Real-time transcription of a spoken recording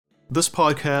This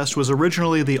podcast was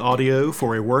originally the audio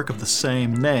for a work of the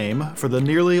same name for the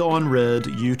Nearly on Red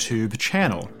YouTube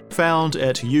channel, found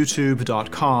at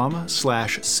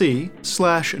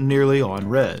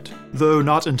youtube.com/c/nearlyonred. Though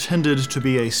not intended to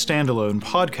be a standalone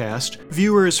podcast,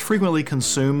 viewers frequently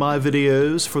consume my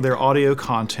videos for their audio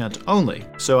content only,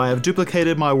 so I have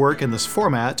duplicated my work in this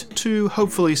format to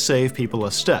hopefully save people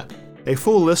a step. A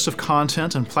full list of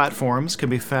content and platforms can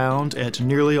be found at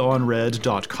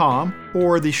nearlyonred.com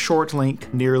or the short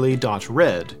link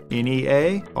nearly.red,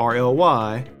 nearly.red.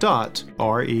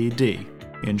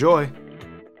 Enjoy!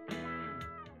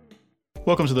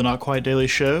 Welcome to the Not Quite Daily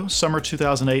Show, Summer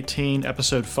 2018,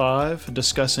 Episode 5,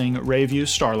 discussing Rayview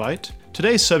Starlight.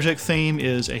 Today's subject theme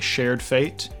is a shared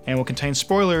fate, and will contain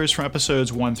spoilers from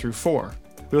episodes 1 through 4.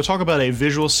 We will talk about a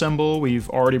visual symbol we've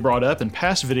already brought up in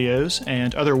past videos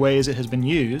and other ways it has been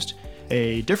used,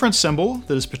 a different symbol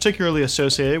that is particularly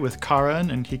associated with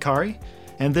Karan and Hikari,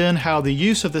 and then how the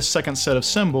use of this second set of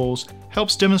symbols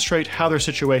helps demonstrate how their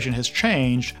situation has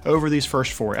changed over these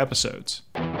first 4 episodes.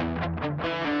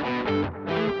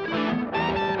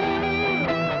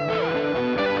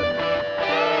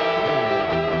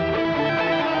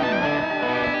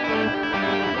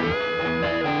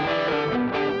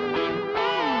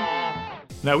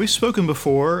 Now, we've spoken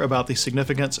before about the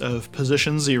significance of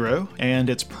Position 0 and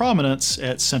its prominence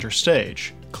at center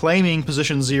stage. Claiming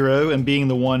Position 0 and being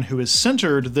the one who is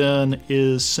centered, then,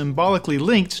 is symbolically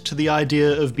linked to the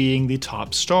idea of being the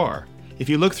top star. If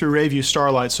you look through Rayview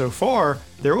Starlight so far,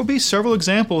 there will be several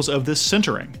examples of this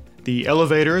centering. The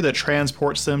elevator that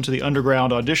transports them to the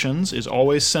underground auditions is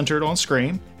always centered on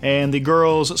screen, and the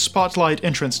girls' spotlight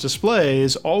entrance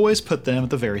displays always put them at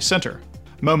the very center.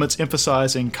 Moments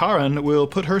emphasizing Karan will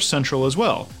put her central as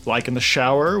well, like in the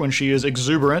shower when she is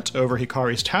exuberant over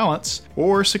Hikari's talents,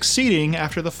 or succeeding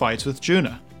after the fights with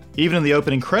Juna. Even in the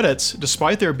opening credits,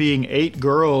 despite there being 8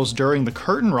 girls during the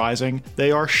curtain rising,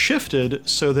 they are shifted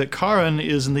so that Karan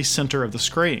is in the center of the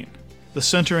screen. The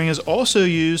centering is also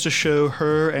used to show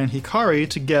her and Hikari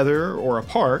together or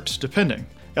apart, depending.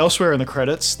 Elsewhere in the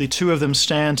credits, the two of them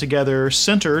stand together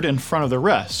centered in front of the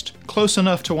rest, close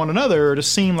enough to one another to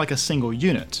seem like a single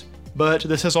unit. But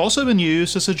this has also been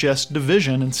used to suggest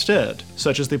division instead,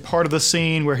 such as the part of the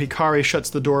scene where Hikari shuts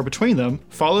the door between them,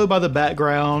 followed by the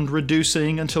background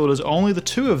reducing until it is only the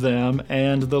two of them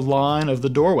and the line of the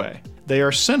doorway. They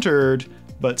are centered,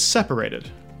 but separated.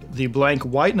 The blank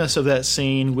whiteness of that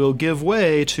scene will give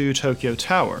way to Tokyo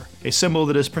Tower, a symbol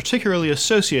that is particularly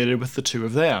associated with the two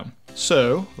of them.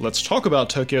 So, let's talk about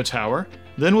Tokyo Tower,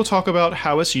 then we'll talk about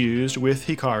how it's used with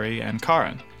Hikari and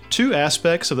Karan. 2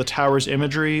 aspects of the tower's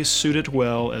imagery suit it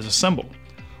well as a symbol.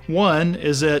 One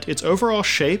is that its overall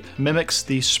shape mimics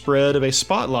the spread of a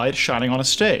spotlight shining on a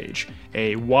stage,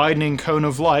 a widening cone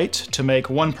of light to make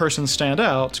one person stand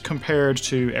out compared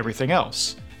to everything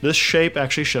else. This shape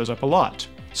actually shows up a lot.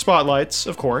 Spotlights,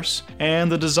 of course,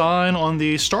 and the design on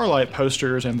the Starlight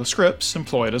posters and the scripts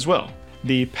employ it as well.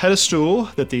 The pedestal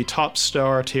that the top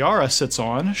star tiara sits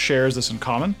on shares this in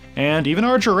common, and even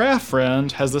our giraffe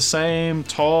friend has the same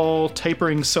tall,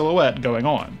 tapering silhouette going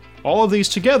on. All of these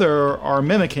together are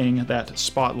mimicking that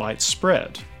spotlight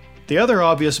spread. The other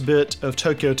obvious bit of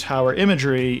Tokyo Tower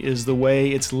imagery is the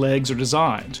way its legs are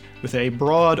designed, with a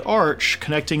broad arch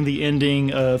connecting the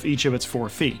ending of each of its 4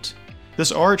 feet.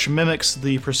 This arch mimics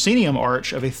the proscenium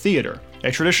arch of a theater,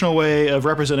 a traditional way of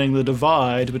representing the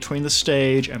divide between the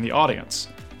stage and the audience.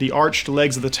 The arched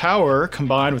legs of the tower,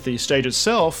 combined with the stage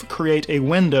itself, create a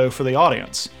window for the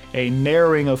audience, a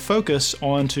narrowing of focus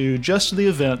onto just the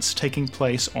events taking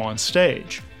place on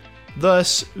stage.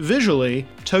 Thus, visually,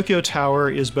 Tokyo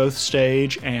Tower is both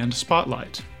stage and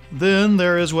spotlight. Then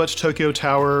there is what Tokyo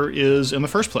Tower is in the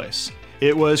first place.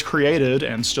 It was created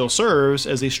and still serves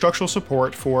as the structural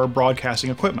support for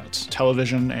broadcasting equipment,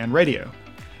 television, and radio.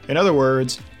 In other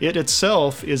words, it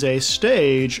itself is a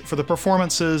stage for the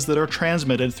performances that are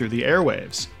transmitted through the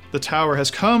airwaves. The tower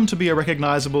has come to be a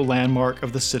recognizable landmark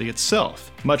of the city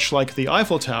itself, much like the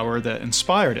Eiffel Tower that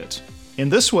inspired it. In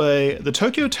this way, the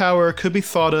Tokyo Tower could be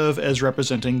thought of as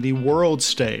representing the world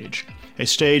stage, a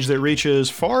stage that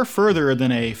reaches far further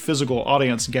than a physical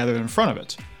audience gathered in front of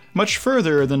it, much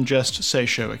further than just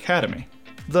Seisho Academy.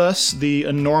 Thus, the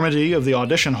enormity of the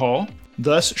audition hall,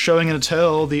 thus showing in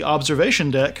detail the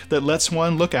observation deck that lets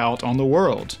one look out on the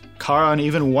world. Karan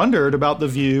even wondered about the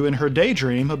view in her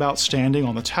daydream about standing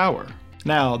on the tower.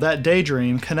 Now, that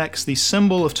daydream connects the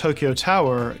symbol of Tokyo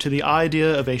Tower to the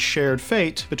idea of a shared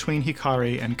fate between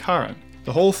Hikari and Karan.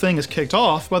 The whole thing is kicked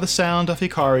off by the sound of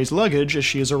Hikari's luggage as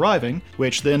she is arriving,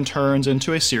 which then turns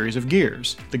into a series of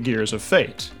gears, the gears of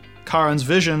fate. Karen's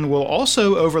vision will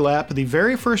also overlap the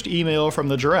very first email from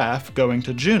the giraffe going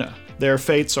to Juna. Their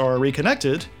fates are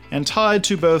reconnected and tied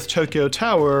to both Tokyo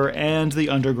Tower and the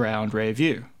underground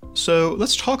Revue. So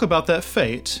let's talk about that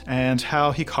fate and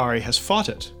how Hikari has fought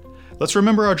it. Let's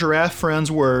remember our giraffe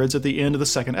friend's words at the end of the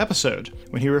second episode,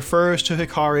 when he refers to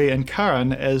Hikari and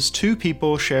Karen as two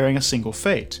people sharing a single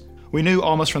fate. We knew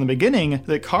almost from the beginning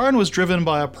that Karen was driven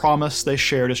by a promise they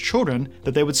shared as children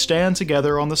that they would stand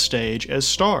together on the stage as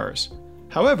stars.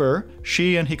 However,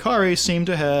 she and Hikari seem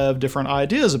to have different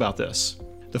ideas about this.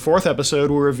 The fourth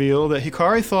episode will reveal that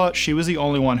Hikari thought she was the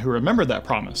only one who remembered that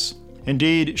promise.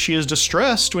 Indeed, she is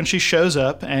distressed when she shows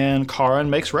up and Karen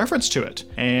makes reference to it,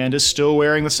 and is still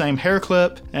wearing the same hair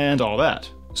clip and all that.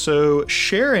 So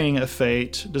sharing a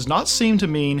fate does not seem to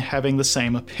mean having the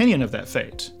same opinion of that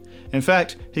fate. In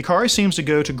fact, Hikari seems to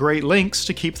go to great lengths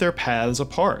to keep their paths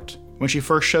apart. When she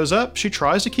first shows up, she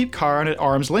tries to keep Karen at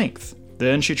arm's length.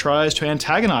 Then she tries to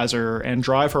antagonize her and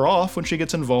drive her off when she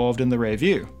gets involved in the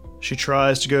Revue. She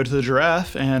tries to go to the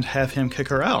giraffe and have him kick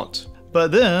her out.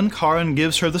 But then Karen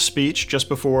gives her the speech just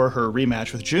before her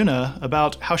rematch with Juna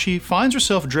about how she finds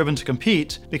herself driven to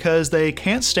compete because they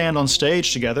can't stand on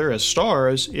stage together as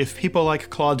stars if people like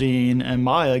Claudine and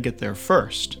Maya get there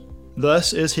first.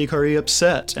 Thus is Hikari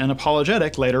upset and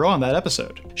apologetic later on that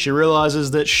episode. She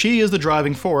realizes that she is the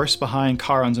driving force behind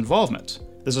Karen's involvement.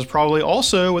 This is probably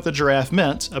also what the giraffe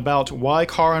meant about why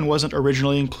Karen wasn't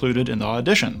originally included in the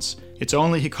auditions. It's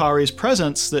only Hikari's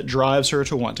presence that drives her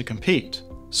to want to compete.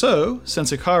 So,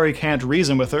 since Hikari can't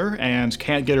reason with her and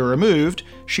can't get her removed,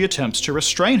 she attempts to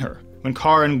restrain her. When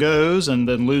Karen goes and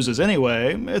then loses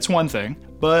anyway, it's one thing,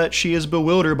 but she is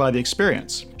bewildered by the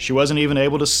experience. She wasn't even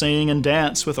able to sing and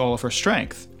dance with all of her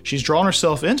strength. She's drawn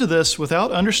herself into this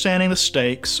without understanding the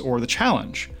stakes or the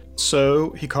challenge. So,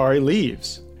 Hikari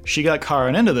leaves. She got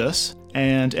Karen into this,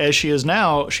 and as she is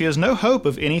now, she has no hope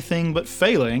of anything but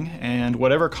failing and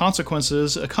whatever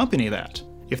consequences accompany that.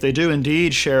 If they do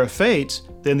indeed share a fate,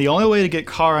 then the only way to get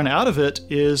Karen out of it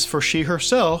is for she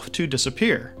herself to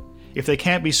disappear. If they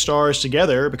can't be stars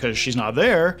together because she's not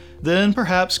there, then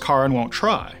perhaps Karen won't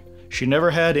try. She never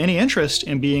had any interest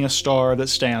in being a star that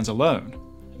stands alone.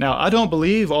 Now, I don't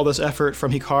believe all this effort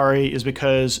from Hikari is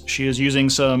because she is using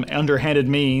some underhanded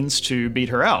means to beat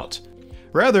her out.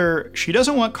 Rather, she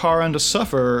doesn't want Karen to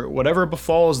suffer whatever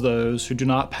befalls those who do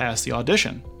not pass the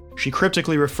audition. She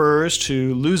cryptically refers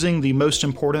to losing the most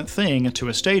important thing to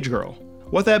a stage girl.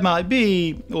 What that might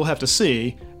be, we'll have to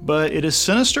see, but it is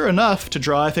sinister enough to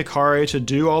drive Hikari to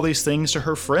do all these things to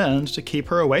her friend to keep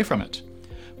her away from it.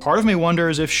 Part of me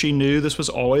wonders if she knew this was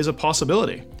always a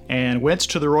possibility, and went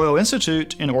to the Royal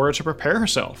Institute in order to prepare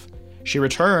herself. She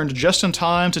returned just in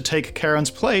time to take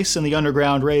Karen's place in the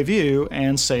underground Revue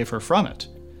and save her from it.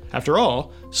 After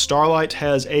all, Starlight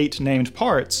has 8 named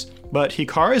parts, but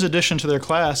Hikari's addition to their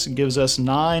class gives us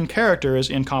 9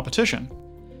 characters in competition.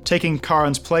 Taking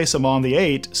Karen's place among the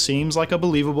 8 seems like a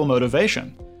believable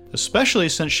motivation, especially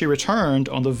since she returned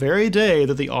on the very day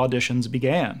that the auditions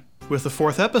began. With the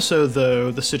 4th episode,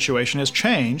 though, the situation has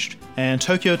changed, and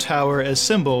Tokyo Tower as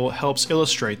symbol helps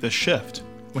illustrate this shift.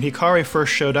 When Hikari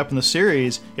first showed up in the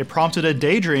series, it prompted a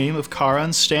daydream of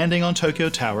Karen standing on Tokyo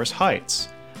Tower's heights.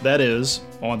 That is,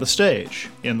 on the stage,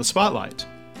 in the spotlight.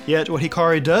 Yet what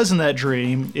Hikari does in that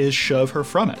dream is shove her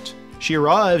from it. She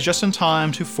arrives just in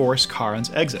time to force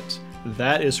Karen's exit.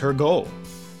 That is her goal.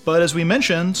 But as we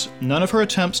mentioned, none of her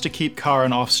attempts to keep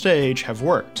Karen off stage have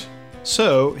worked.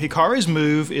 So Hikari's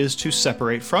move is to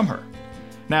separate from her.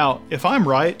 Now, if I'm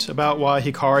right about why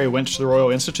Hikari went to the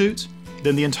Royal Institute,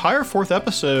 then the entire 4th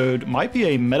episode might be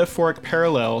a metaphoric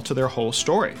parallel to their whole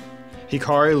story.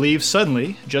 Hikari leaves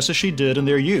suddenly, just as she did in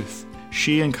their youth.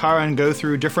 She and Karen go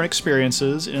through different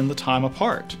experiences in the time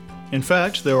apart. In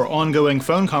fact, their ongoing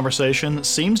phone conversation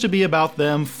seems to be about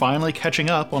them finally catching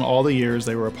up on all the years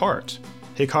they were apart.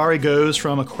 Hikari goes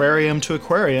from aquarium to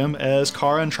aquarium as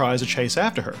Karen tries to chase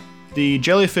after her. The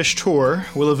jellyfish tour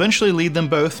will eventually lead them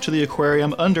both to the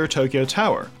aquarium under Tokyo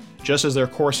Tower, just as their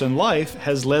course in life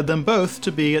has led them both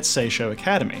to be at Seisho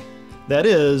Academy. That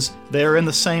is, they are in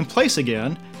the same place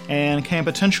again and can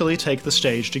potentially take the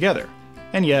stage together.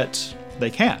 And yet, they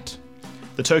can't.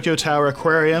 The Tokyo Tower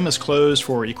Aquarium is closed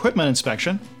for equipment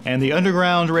inspection, and the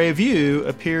underground Revue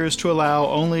appears to allow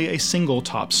only a single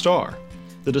top star.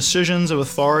 The decisions of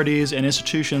authorities and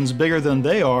institutions bigger than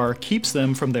they are keeps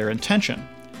them from their intention.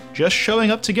 Just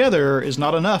showing up together is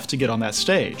not enough to get on that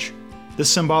stage. This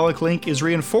symbolic link is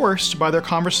reinforced by their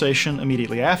conversation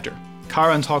immediately after.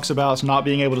 Karen talks about not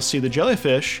being able to see the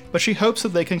jellyfish, but she hopes that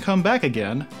they can come back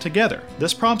again, together.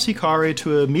 This prompts Hikari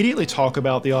to immediately talk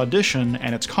about the audition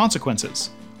and its consequences.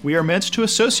 We are meant to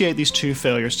associate these two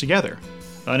failures together.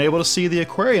 Unable to see the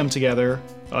aquarium together,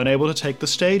 unable to take the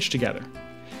stage together.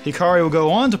 Hikari will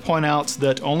go on to point out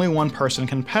that only one person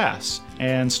can pass,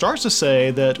 and starts to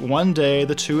say that one day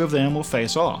the two of them will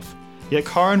face off. Yet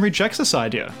Karin rejects this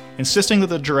idea, insisting that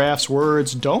the giraffe's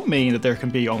words don't mean that there can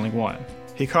be only one.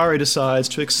 Hikari decides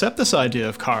to accept this idea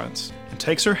of Karin's, and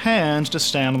takes her hand to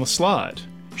stand on the slide.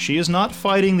 She is not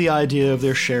fighting the idea of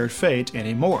their shared fate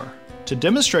anymore. To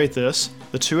demonstrate this,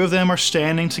 the two of them are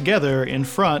standing together in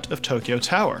front of Tokyo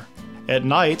Tower. At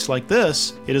night, like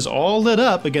this, it is all lit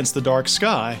up against the dark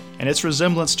sky, and its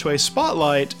resemblance to a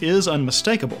spotlight is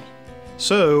unmistakable.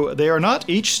 So, they are not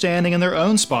each standing in their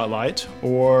own spotlight,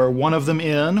 or one of them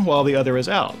in while the other is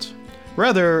out.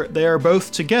 Rather, they are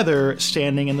both together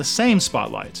standing in the same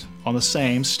spotlight, on the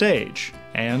same stage.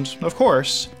 And, of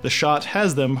course, the shot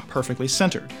has them perfectly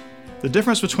centered. The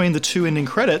difference between the two ending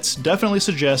credits definitely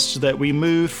suggests that we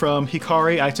moved from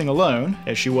Hikari acting alone,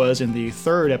 as she was in the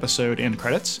third episode end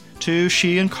credits, to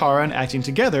she and Karin acting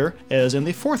together, as in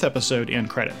the fourth episode end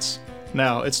credits.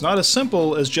 Now, it's not as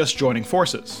simple as just joining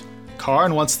forces.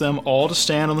 Karin wants them all to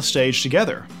stand on the stage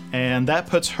together, and that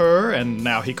puts her, and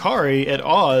now Hikari, at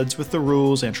odds with the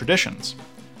rules and traditions.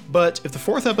 But if the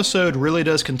fourth episode really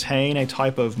does contain a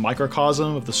type of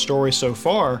microcosm of the story so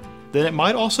far, then it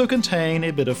might also contain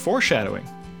a bit of foreshadowing.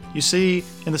 You see,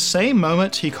 in the same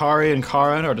moment Hikari and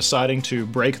Karin are deciding to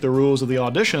break the rules of the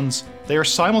auditions, they are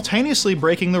simultaneously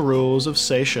breaking the rules of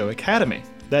Seisho Academy.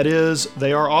 That is,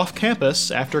 they are off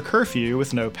campus after curfew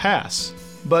with no pass.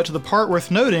 But the part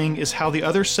worth noting is how the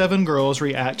other 7 girls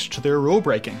react to their rule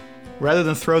breaking. Rather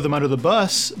than throw them under the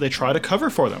bus, they try to cover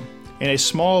for them. In a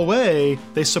small way,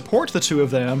 they support the two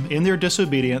of them in their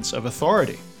disobedience of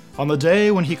authority. On the day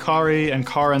when Hikari and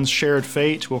Karin's shared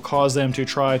fate will cause them to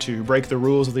try to break the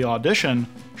rules of the audition,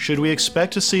 should we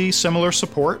expect to see similar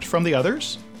support from the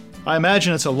others? I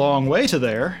imagine it's a long way to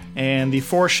there, and the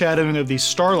foreshadowing of the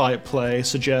Starlight play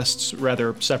suggests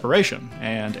rather separation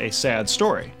and a sad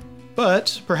story.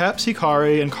 But perhaps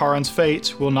Hikari and Karin's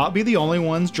fate will not be the only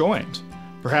ones joined.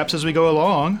 Perhaps as we go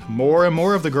along, more and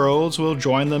more of the girls will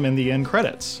join them in the end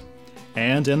credits,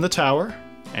 and in the tower,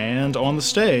 and on the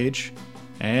stage,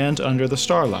 and under the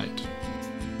starlight.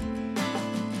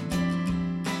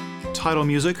 Title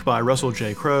music by Russell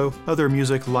J. Crowe, other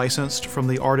music licensed from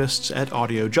the artists at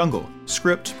Audio Jungle.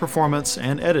 Script, performance,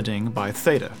 and editing by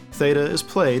Theta. Theta is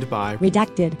played by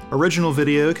Redacted. Original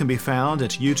video can be found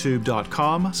at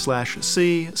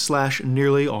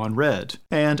youtube.com/c/nearlyonred,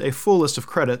 and a full list of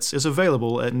credits is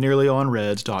available at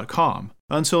nearlyonred.com.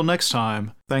 Until next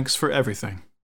time, thanks for everything.